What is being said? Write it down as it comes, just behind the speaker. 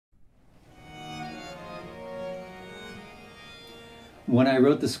when I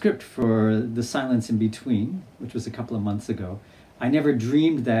wrote the script for The Silence in Between, which was a couple of months ago, I never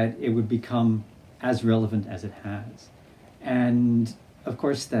dreamed that it would become as relevant as it has. And of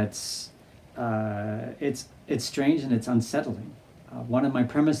course that's, it's strange and it's unsettling. One of my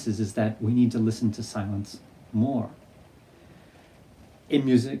premises is that we need to listen to silence more in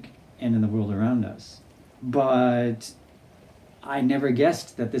music and in the world around us. But I never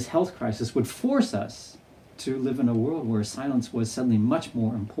guessed that this health crisis would force us to live in a world where silence was suddenly much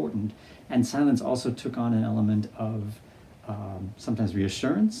more important, and silence also took on an element of sometimes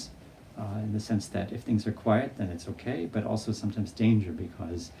reassurance, in the sense that if things are quiet, then it's okay, but also sometimes danger,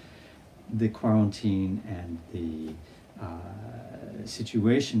 because the quarantine and the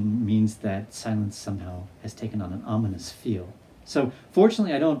situation means that silence somehow has taken on an ominous feel. So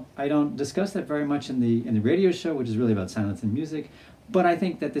fortunately, I don't discuss that very much in the radio show, which is really about silence and music, but I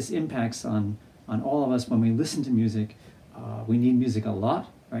think that this impacts on all of us when we listen to music. We need music a lot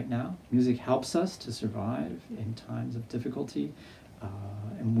right now. Music helps us to survive in times of difficulty,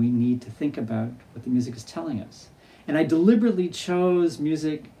 and we need to think about what the music is telling us. And I deliberately chose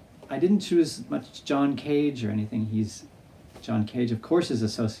music. I didn't choose much John Cage or anything. John Cage, of course, is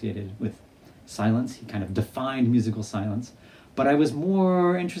associated with silence. He kind of defined musical silence. But I was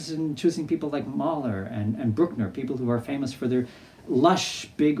more interested in choosing people like Mahler and Bruckner, people who are famous for their lush,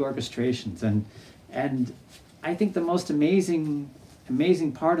 big orchestrations. And I think the most amazing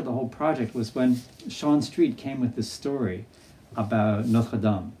part of the whole project was when Sean Street came with this story about Notre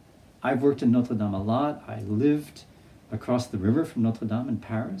Dame. I've worked in Notre Dame a lot. I lived across the river from Notre Dame in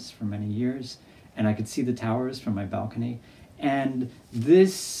Paris for many years, and I could see the towers from my balcony. And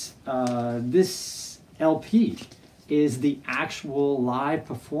this LP is the actual live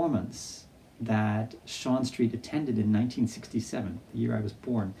performance that Sean Street attended in 1967, the year I was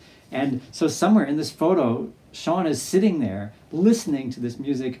born. And so somewhere in this photo, Sean is sitting there listening to this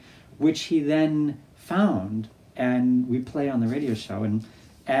music, which he then found, and we play on the radio show.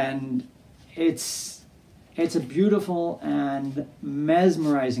 And it's a beautiful and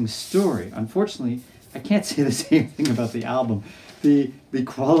mesmerizing story. Unfortunately, I can't say the same thing about the album. The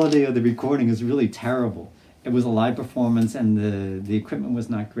quality of the recording is really terrible. It was a live performance and the equipment was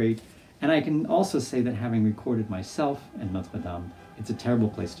not great. And I can also say that having recorded myself in Notre Dame, it's a terrible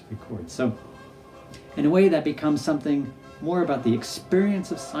place to record. So in a way that becomes something more about the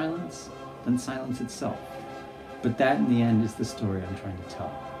experience of silence than silence itself. But that in the end is the story I'm trying to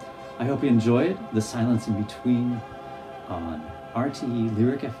tell. I hope you enjoy it, The Silence in Between, on RTE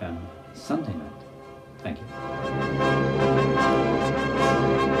Lyric FM, Sunday night. Thank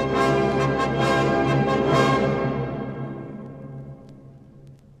you.